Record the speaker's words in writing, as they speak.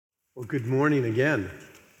Well, good morning again.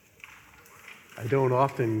 I don't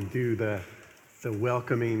often do the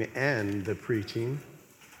welcoming and the preaching,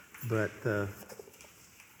 but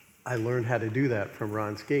I learned how to do that from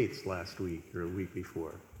Ron Skates last week or a week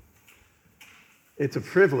before. It's a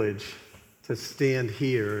privilege to stand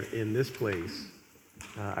here in this place.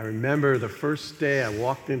 I remember the first day I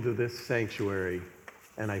walked into this sanctuary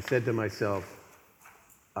and I said to myself,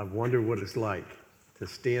 I wonder what it's like to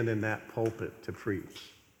stand in that pulpit to preach.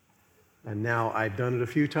 And now I've done it a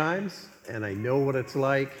few times, and I know what it's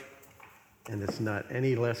like, and it's not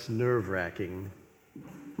any less nerve-wracking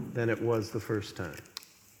than it was the first time.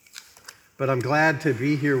 But I'm glad to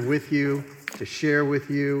be here with you, to share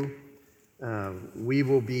with you. We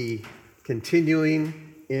will be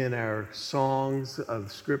continuing in our songs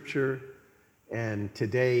of Scripture, and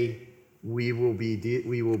today we will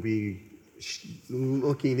be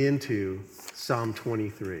looking into Psalm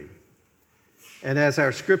 23. And as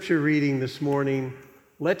our scripture reading this morning,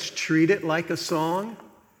 let's treat it like a song.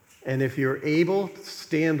 And if you're able,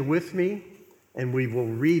 stand with me and we will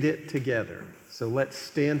read it together. So let's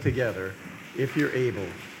stand together, if you're able,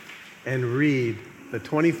 and read the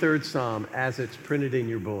 23rd Psalm as it's printed in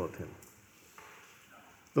your bulletin.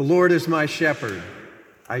 The Lord is my shepherd,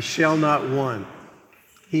 I shall not want.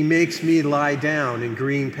 He makes me lie down in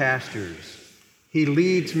green pastures. He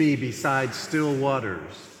leads me beside still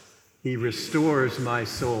waters. He restores my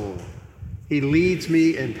soul. He leads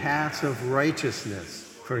me in paths of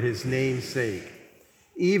righteousness for his name's sake.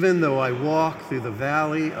 Even though I walk through the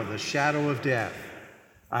valley of the shadow of death,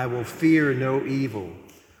 I will fear no evil,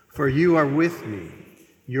 for you are with me.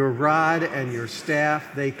 Your rod and your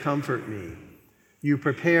staff, they comfort me. You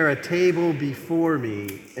prepare a table before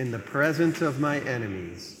me in the presence of my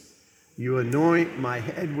enemies. You anoint my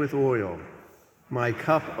head with oil. My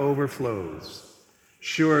cup overflows.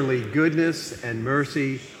 Surely goodness and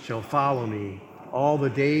mercy shall follow me all the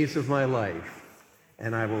days of my life,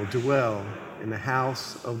 and I will dwell in the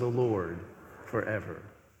house of the Lord forever.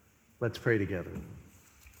 Let's pray together.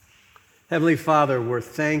 Heavenly Father, we're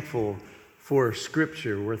thankful for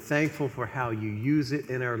Scripture. We're thankful for how you use it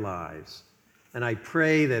in our lives. And I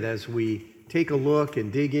pray that as we take a look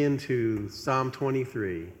and dig into Psalm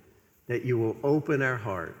 23, that you will open our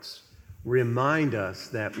hearts. Remind us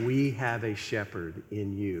that we have a shepherd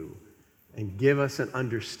in you, and give us an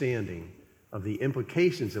understanding of the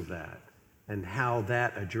implications of that and how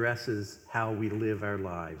that addresses how we live our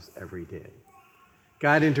lives every day.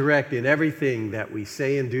 Guide and direct in everything that we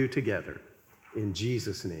say and do together. In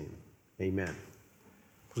Jesus' name, amen.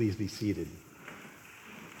 Please be seated.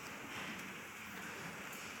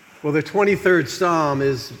 Well, the 23rd Psalm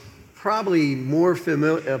is probably a more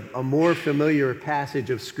familiar passage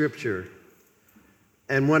of Scripture.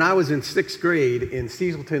 And when I was in 6th grade in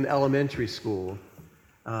Cecilton Elementary School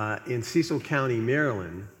in Cecil County,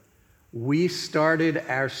 Maryland, we started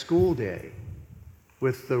our school day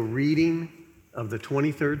with the reading of the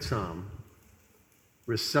 23rd Psalm,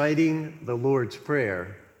 reciting the Lord's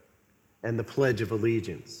Prayer, and the Pledge of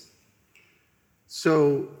Allegiance.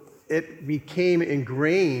 So it became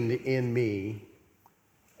ingrained in me.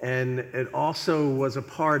 And it also was a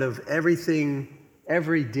part of everything,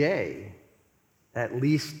 every day, at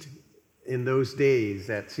least in those days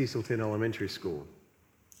at Cecilton Elementary School.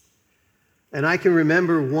 And I can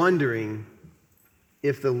remember wondering,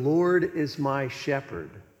 if the Lord is my shepherd,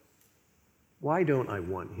 why don't I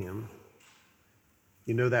want him?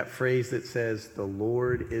 You know that phrase that says, the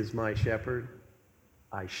Lord is my shepherd,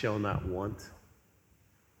 I shall not want?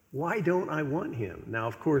 Why don't I want him? Now,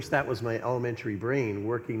 of course, that was my elementary brain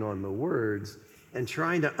working on the words and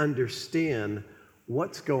trying to understand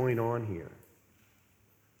what's going on here.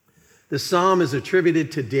 The psalm is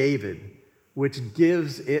attributed to David, which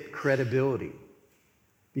gives it credibility,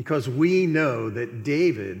 because we know that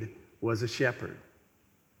David was a shepherd.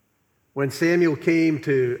 When Samuel came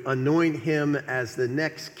to anoint him as the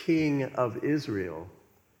next king of Israel,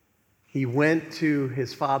 he went to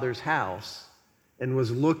his father's house and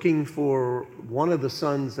was looking for one of the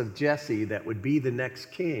sons of Jesse that would be the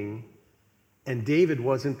next king, and David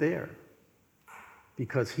wasn't there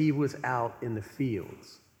because he was out in the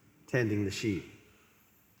fields tending the sheep.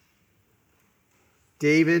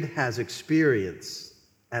 David has experience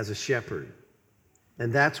as a shepherd,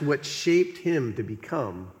 and that's what shaped him to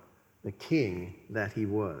become the king that he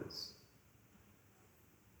was.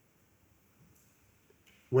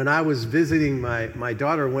 When I was visiting, my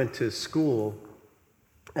daughter went to school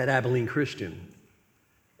at Abilene Christian.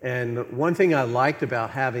 And one thing I liked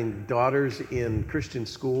about having daughters in Christian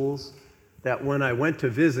schools, that when I went to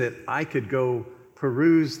visit, I could go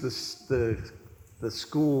peruse the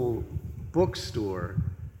school bookstore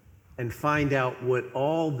and find out what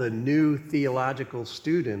all the new theological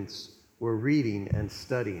students were reading and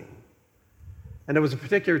studying. And there was a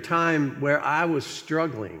particular time where I was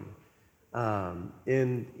struggling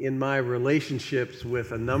in my relationships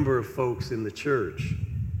with a number of folks in the church.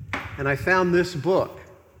 And I found this book.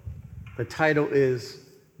 The title is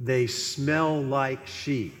They Smell Like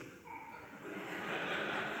Sheep.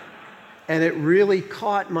 And it really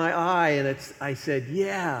caught my eye, and I said,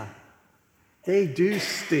 yeah, they do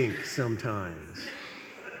stink sometimes.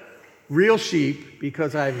 Real sheep,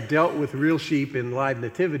 because I've dealt with real sheep in live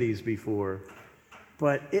nativities before,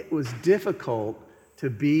 but it was difficult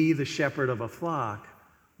to be the shepherd of a flock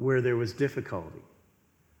where there was difficulty.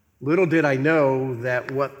 Little did I know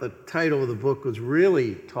that what the title of the book was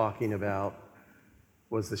really talking about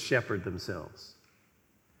was the shepherd themselves.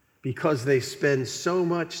 Because they spend so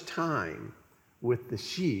much time with the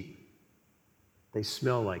sheep, they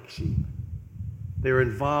smell like sheep. They're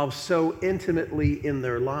involved so intimately in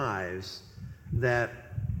their lives that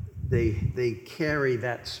they carry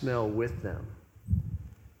that smell with them.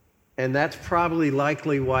 And that's probably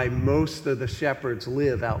likely why most of the shepherds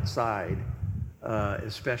live outside,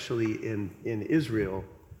 especially in Israel,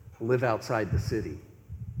 live outside the city.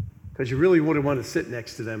 Because you really wouldn't want to sit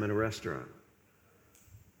next to them in a restaurant.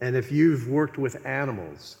 And if you've worked with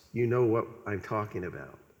animals, you know what I'm talking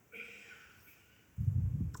about.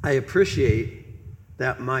 I appreciate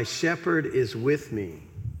that my shepherd is with me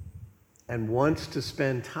and wants to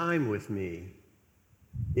spend time with me.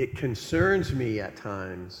 It concerns me at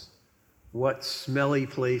times what smelly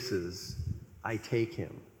places I take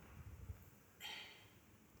him.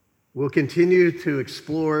 We'll continue to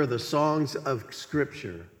explore the songs of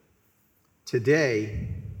Scripture. Today,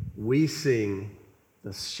 we sing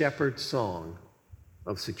the shepherd's song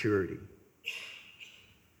of security.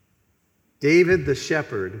 David the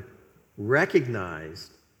shepherd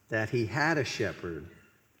recognized that he had a shepherd,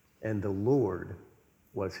 and the Lord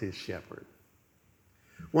was his shepherd.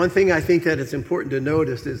 One thing I think that it's important to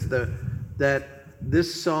notice is that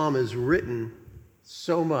this psalm is written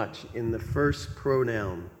so much in the first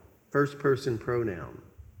person pronoun.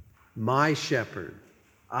 My shepherd,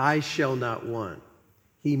 I shall not want.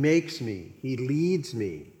 He makes me, he leads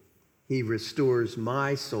me, he restores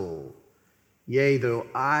my soul. Yea, though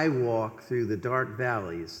I walk through the dark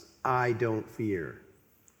valleys, I don't fear.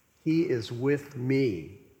 He is with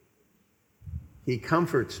me. He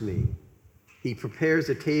comforts me. He prepares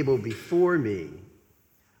a table before me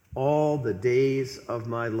all the days of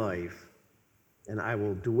my life, and I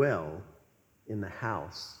will dwell in the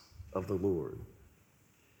house of the Lord.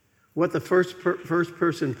 What the first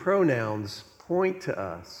person pronouns point to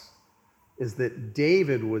us is that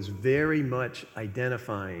David was very much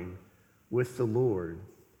identifying with the Lord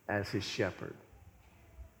as his shepherd.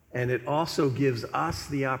 And it also gives us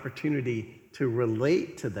the opportunity to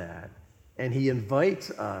relate to that, and he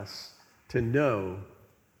invites us to know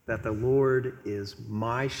that the Lord is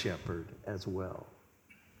my shepherd as well.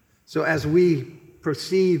 So as we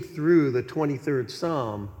proceed through the 23rd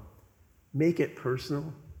Psalm, make it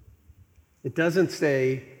personal. It doesn't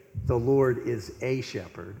say the Lord is a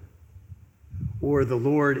shepherd or the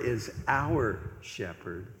Lord is our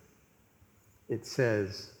shepherd. It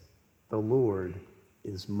says the Lord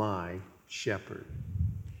is my shepherd.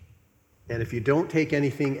 And if you don't take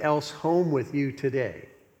anything else home with you today,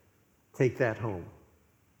 take that home.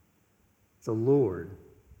 The Lord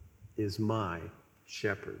is my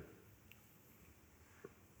shepherd.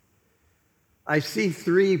 I see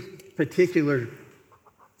three particular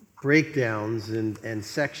breakdowns and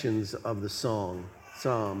sections of the psalm.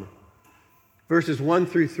 Verses 1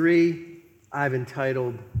 through 3, I've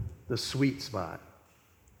entitled The Sweet Spot.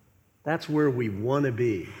 That's where we want to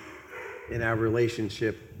be in our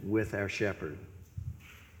relationship with our shepherd.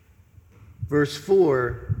 Verse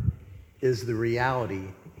 4 is the reality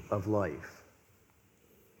of life.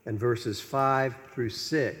 And verses 5 through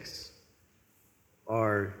 6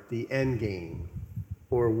 are the end game,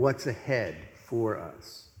 or what's ahead for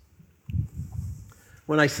us.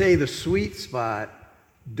 When I say the sweet spot,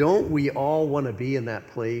 don't we all want to be in that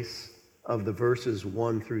place of the verses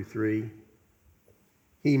 1 through 3?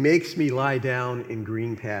 He makes me lie down in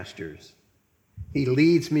green pastures. He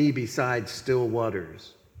leads me beside still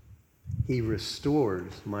waters. He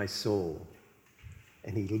restores my soul.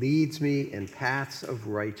 And he leads me in paths of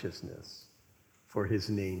righteousness for his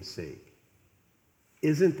name's sake.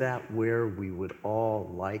 Isn't that where we would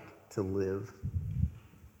all like to live?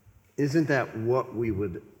 Isn't that what we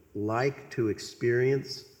would like to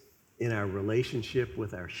experience in our relationship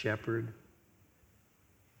with our shepherd?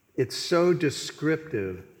 It's so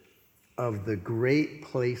descriptive of the great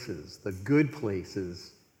places, the good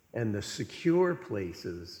places and the secure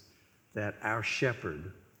places that our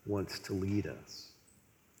shepherd wants to lead us.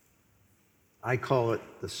 I call it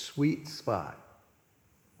the sweet spot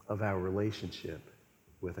of our relationship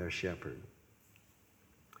with our shepherd.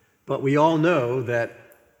 But we all know that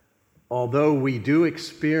although we do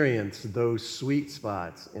experience those sweet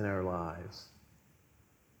spots in our lives,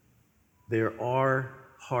 there are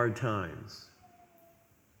hard times.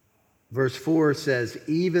 Verse 4 says,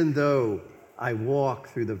 even though I walk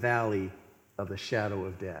through the valley of the shadow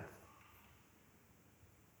of death.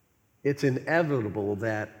 It's inevitable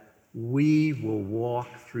that we will walk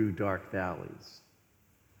through dark valleys.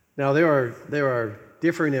 Now, there are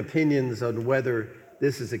different opinions on whether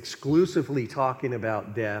this is exclusively talking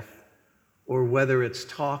about death or whether it's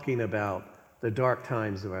talking about the dark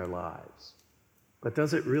times of our lives. But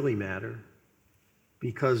does it really matter?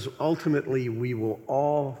 Because ultimately we will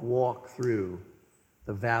all walk through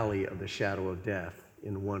the valley of the shadow of death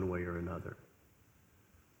in one way or another.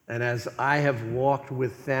 And as I have walked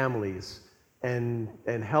with families and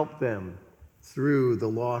helped them through the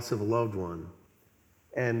loss of a loved one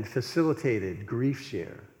and facilitated grief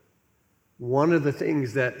share, one of the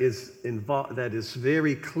things that is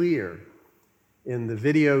very clear in the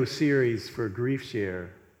video series for grief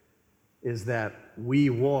share is that we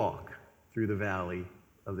walk through the valley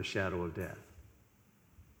of the shadow of death.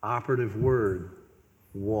 Operative word,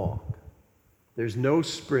 walk. There's no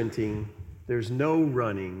sprinting, there's no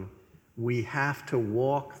running. We have to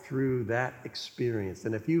walk through that experience.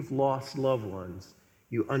 And if you've lost loved ones,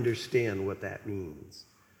 you understand what that means.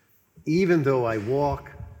 Even though I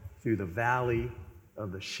walk through the valley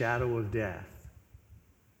of the shadow of death,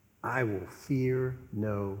 I will fear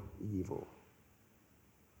no evil.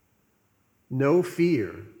 No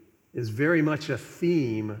fear is very much a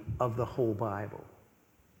theme of the whole Bible.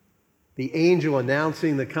 The angel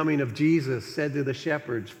announcing the coming of Jesus said to the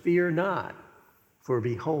shepherds, "Fear not, for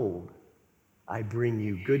behold, I bring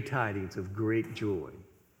you good tidings of great joy,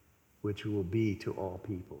 which will be to all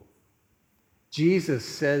people." Jesus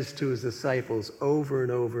says to his disciples over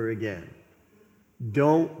and over again,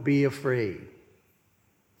 "Don't be afraid,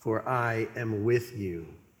 for I am with you."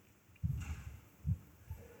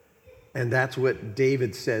 And that's what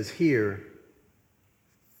David says here,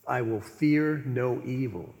 "I will fear no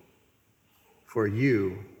evil, for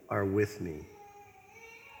you are with me.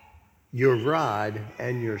 Your rod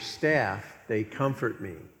and your staff, they comfort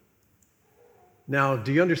me." Now,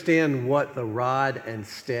 do you understand what the rod and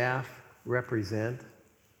staff represent?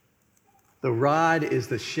 The rod is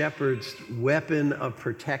the shepherd's weapon of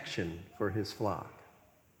protection for his flock.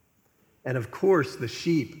 And of course, the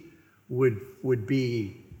sheep would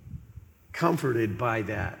be comforted by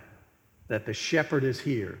that the shepherd is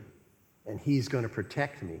here and he's going to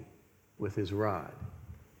protect me with his rod.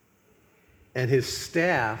 And his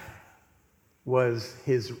staff was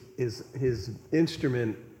his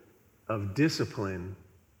instrument of discipline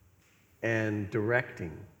and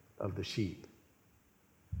directing of the sheep,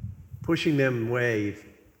 pushing them away,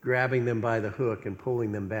 grabbing them by the hook and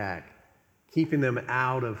pulling them back, keeping them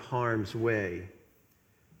out of harm's way.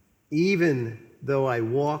 Even though I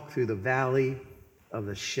walk through the valley of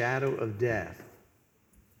the shadow of death,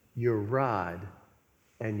 your rod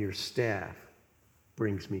and your staff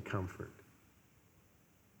brings me comfort.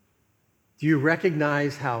 Do you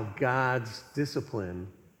recognize how God's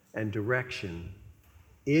discipline and direction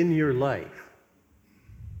in your life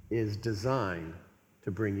is designed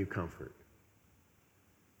to bring you comfort?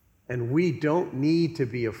 And we don't need to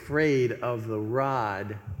be afraid of the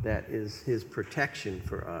rod that is his protection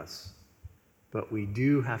for us, but we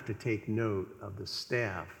do have to take note of the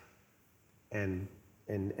staff and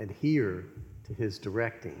adhere to his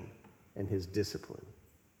directing and his discipline.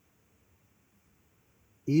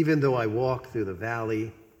 Even though I walk through the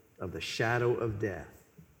valley of the shadow of death,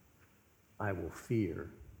 I will fear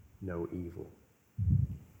no evil.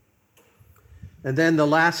 And then the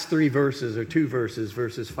last three verses, or two verses,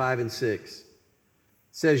 verses 5 and 6,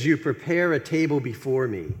 says, "You prepare a table before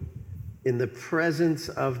me in the presence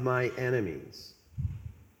of my enemies.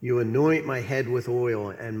 You anoint my head with oil,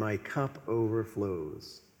 and my cup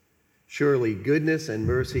overflows. Surely goodness and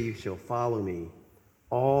mercy shall follow me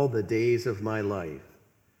all the days of my life,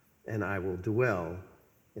 and I will dwell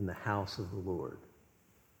in the house of the Lord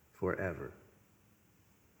forever."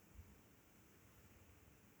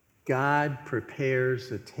 God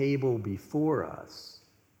prepares a table before us,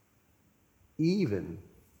 even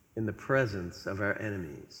in the presence of our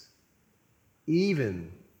enemies,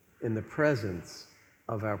 even in the presence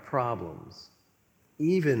of our problems,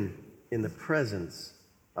 even in the presence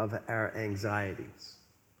of our anxieties.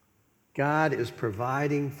 God is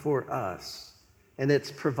providing for us and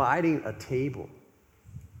it's providing a table.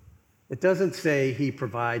 It doesn't say he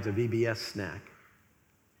provides a VBS snack.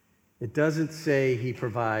 It doesn't say he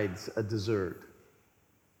provides a dessert.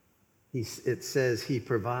 It says he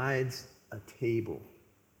provides a table,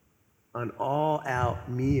 an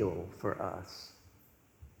all-out meal for us,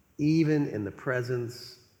 even in the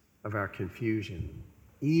presence of our confusion,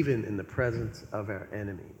 even in the presence of our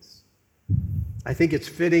enemies. I think it's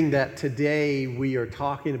fitting that today we are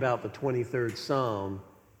talking about the 23rd Psalm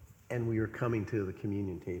and we are coming to the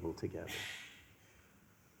communion table together.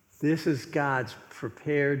 This is God's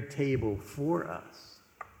prepared table for us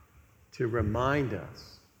to remind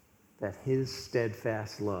us that his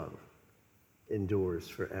steadfast love endures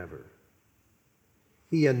forever.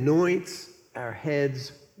 He anoints our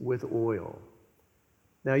heads with oil.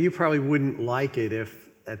 Now, you probably wouldn't like it if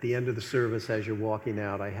at the end of the service, as you're walking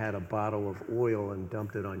out, I had a bottle of oil and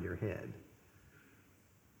dumped it on your head.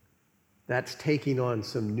 That's taking on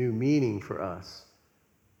some new meaning for us.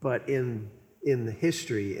 But in the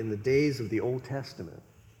history, in the days of the Old Testament,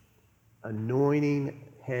 anointing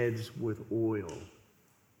heads with oil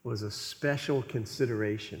was a special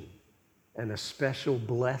consideration and a special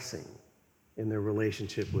blessing in their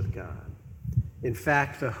relationship with God. In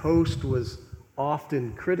fact, the host was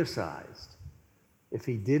often criticized if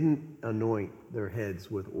he didn't anoint their heads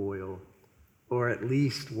with oil, or at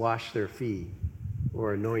least wash their feet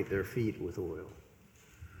or anoint their feet with oil.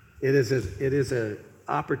 It is an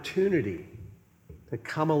opportunity to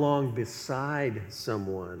come along beside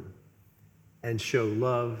someone and show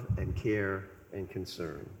love and care and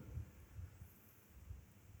concern.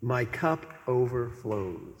 My cup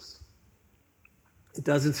overflows. It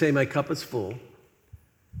doesn't say my cup is full.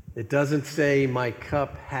 It doesn't say my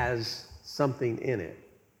cup has something in it.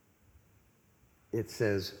 It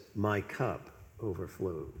says my cup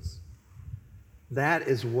overflows. That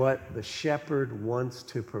is what the shepherd wants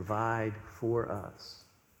to provide for us.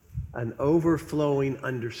 An overflowing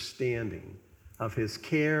understanding of his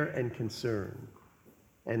care and concern,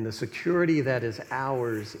 and the security that is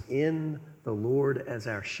ours in the Lord as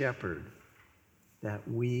our shepherd, that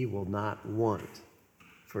we will not want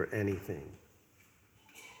for anything.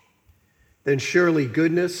 Then surely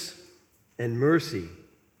goodness and mercy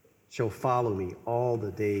shall follow me all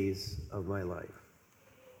the days of my life.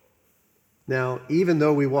 Now, even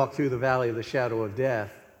though we walk through the valley of the shadow of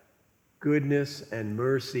death, goodness and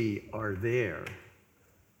mercy are there.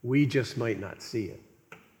 We just might not see it.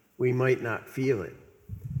 We might not feel it.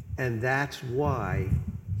 And that's why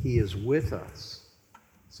he is with us,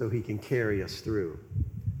 so he can carry us through,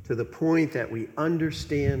 to the point that we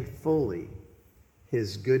understand fully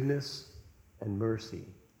his goodness and mercy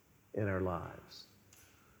in our lives.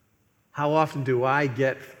 How often do I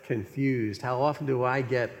get confused? How often do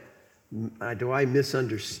I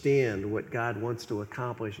misunderstand what God wants to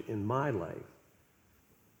accomplish in my life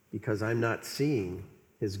because I'm not seeing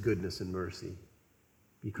his goodness and mercy,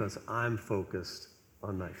 because I'm focused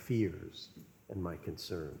on my fears and my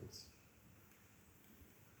concerns.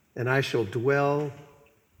 And I shall dwell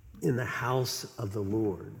in the house of the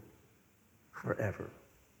Lord forever.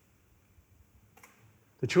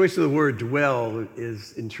 The choice of the word dwell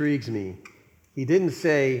intrigues me. He didn't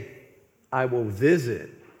say, I will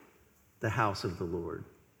visit the house of the Lord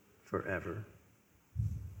forever,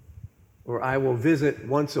 or I will visit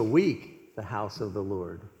once a week the house of the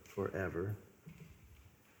Lord forever.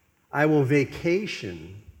 I will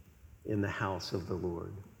vacation in the house of the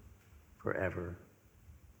Lord forever.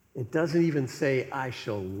 It doesn't even say I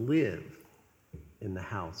shall live in the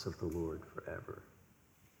house of the Lord forever.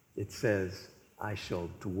 It says I shall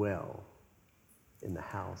dwell in the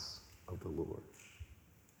house of the Lord.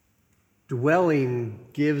 Dwelling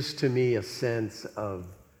gives to me a sense of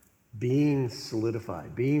being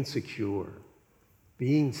solidified, being secure,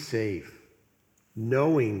 being safe,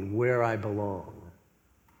 knowing where I belong.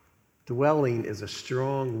 Dwelling is a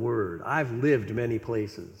strong word. I've lived many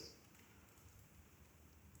places,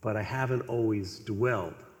 but I haven't always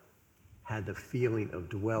dwelled, had the feeling of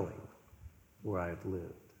dwelling where I've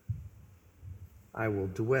lived. I will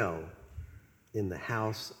dwell in the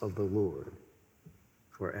house of the Lord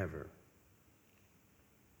forever.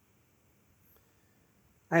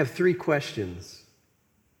 I have 3 questions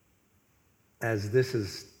as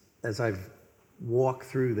I've walked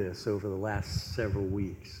through this over the last several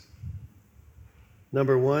weeks.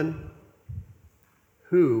 Number 1,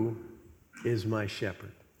 who is my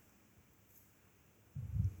shepherd?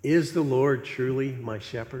 Is the Lord truly my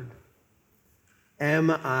shepherd? Am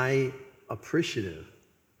I appreciative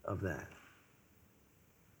of that?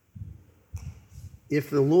 If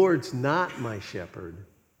the Lord's not my shepherd,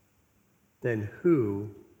 then who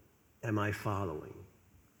am I following?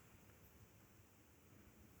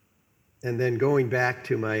 And then going back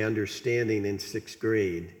to my understanding in 6th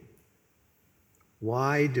grade,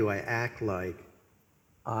 why do I act like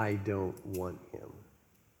I don't want him?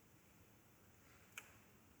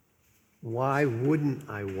 Why wouldn't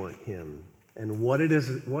I want him? And what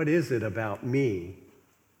is it about me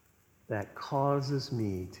that causes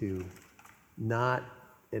me to not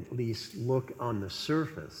at least look on the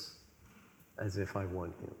surface as if I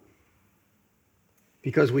want him?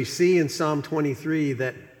 Because we see in Psalm 23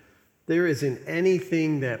 that there isn't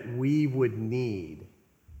anything that we would need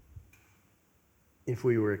if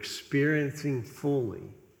we were experiencing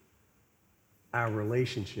fully our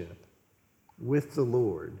relationship with the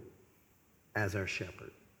Lord as our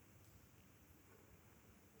shepherd.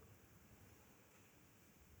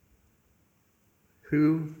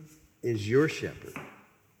 Who is your shepherd?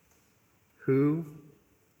 Who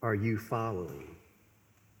are you following?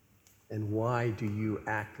 And why do you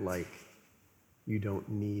act like you don't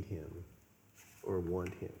need him or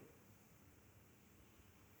want him?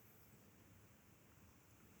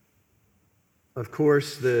 Of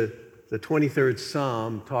course, the 23rd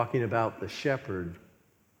Psalm, talking about the shepherd,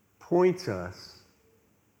 points us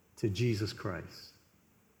to Jesus Christ,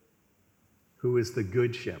 who is the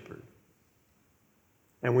good shepherd.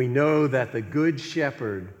 And we know that the good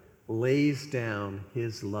shepherd lays down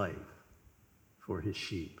his life for his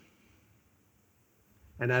sheep.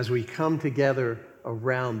 And as we come together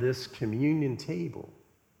around this communion table,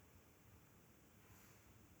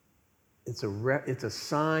 it's a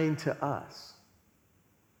sign to us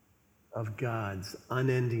of God's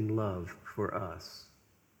unending love for us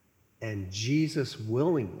and Jesus'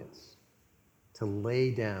 willingness to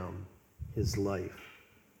lay down his life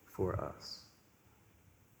for us.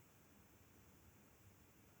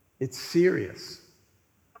 It's serious.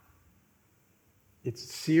 It's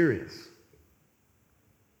serious.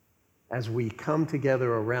 As we come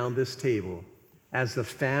together around this table as the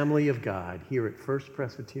family of God here at First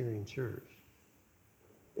Presbyterian Church,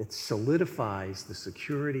 it solidifies the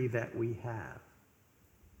security that we have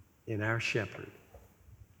in our shepherd,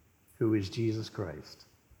 who is Jesus Christ,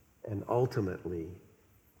 and ultimately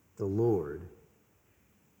the Lord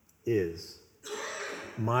is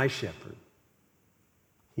my shepherd.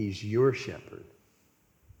 He's your shepherd,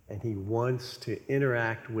 and he wants to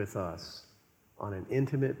interact with us on an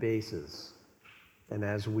intimate basis. And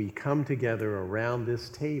as we come together around this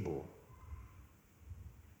table,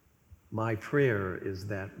 my prayer is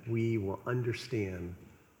that we will understand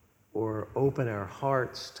or open our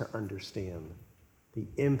hearts to understand the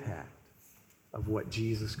impact of what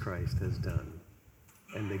Jesus Christ has done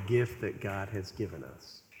and the gift that God has given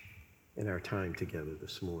us in our time together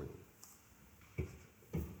this morning.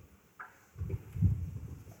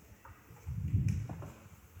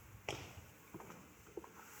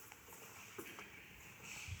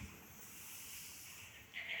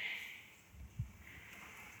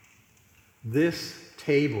 This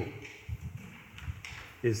table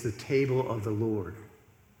is the table of the Lord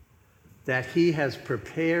that he has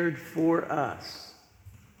prepared for us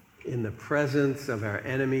in the presence of our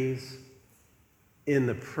enemies, in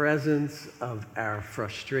the presence of our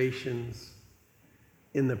frustrations,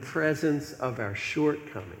 in the presence of our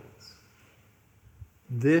shortcomings.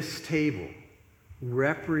 This table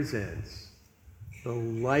represents the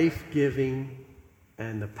life-giving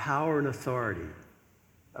and the power and authority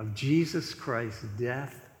of Jesus Christ's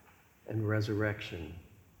death and resurrection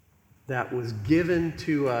that was given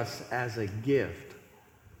to us as a gift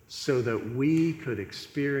so that we could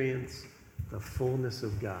experience the fullness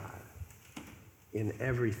of God in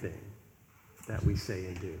everything that we say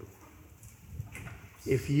and do.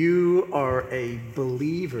 If you are a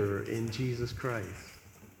believer in Jesus Christ,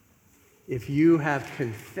 if you have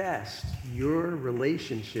confessed your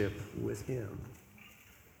relationship with him,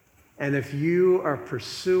 and if you are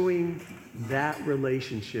pursuing that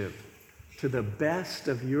relationship to the best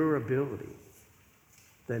of your ability,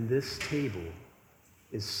 then this table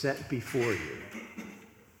is set before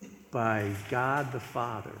you by God the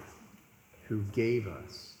Father, who gave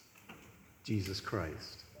us Jesus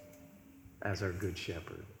Christ as our good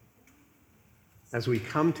shepherd. As we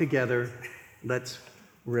come together, let's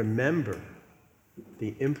remember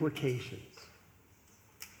the implications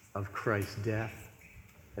of Christ's death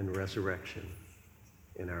and resurrection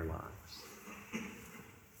in our lives.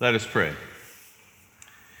 Let us pray.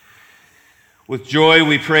 With joy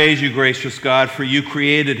we praise you, gracious God, for you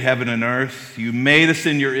created heaven and earth. You made us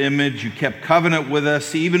in your image. You kept covenant with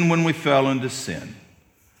us even when we fell into sin.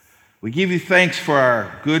 We give you thanks for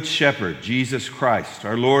our good shepherd, Jesus Christ,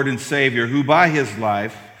 our Lord and Savior, who by his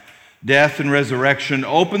life death, and resurrection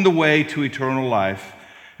opened the way to eternal life,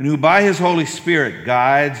 and who by his Holy Spirit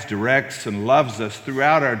guides, directs, and loves us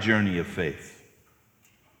throughout our journey of faith.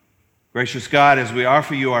 Gracious God, as we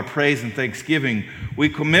offer you our praise and thanksgiving, we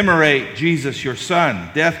commemorate Jesus, your Son.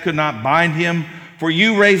 Death could not bind him, for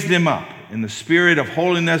you raised him up in the spirit of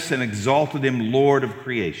holiness and exalted him Lord of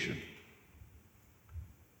creation.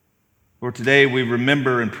 Lord, today we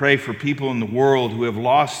remember and pray for people in the world who have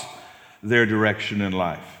lost their direction in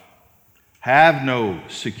life, have no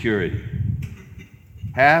security,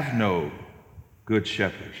 have no good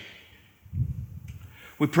shepherd.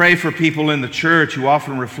 We pray for people in the church who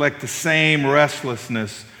often reflect the same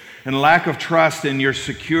restlessness and lack of trust in your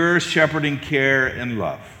secure shepherding care and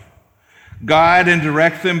love. Guide and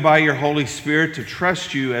direct them by your Holy Spirit to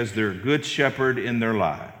trust you as their good shepherd in their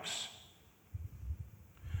lives.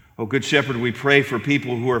 Oh, good shepherd, we pray for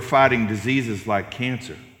people who are fighting diseases like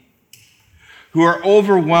cancer, who are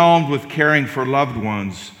overwhelmed with caring for loved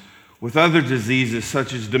ones with other diseases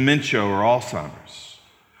such as dementia or Alzheimer's,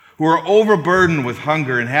 who are overburdened with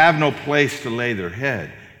hunger and have no place to lay their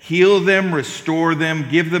head. Heal them, restore them,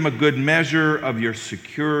 give them a good measure of your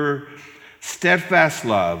secure, steadfast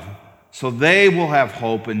love, so they will have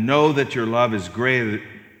hope and know that your love is greater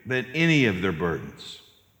than any of their burdens.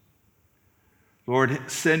 Lord,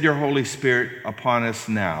 send your Holy Spirit upon us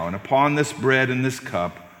now and upon this bread and this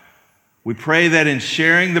cup. We pray that in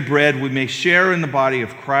sharing the bread, we may share in the body of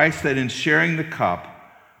Christ, that in sharing the cup,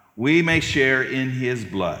 we may share in his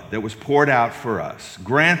blood that was poured out for us.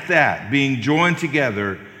 Grant that, being joined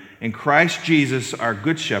together in Christ Jesus, our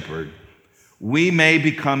good shepherd, we may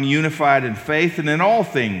become unified in faith and in all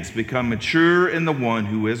things become mature in the one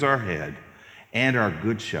who is our head and our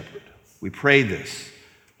good shepherd. We pray this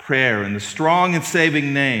prayer in the strong and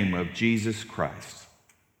saving name of Jesus Christ.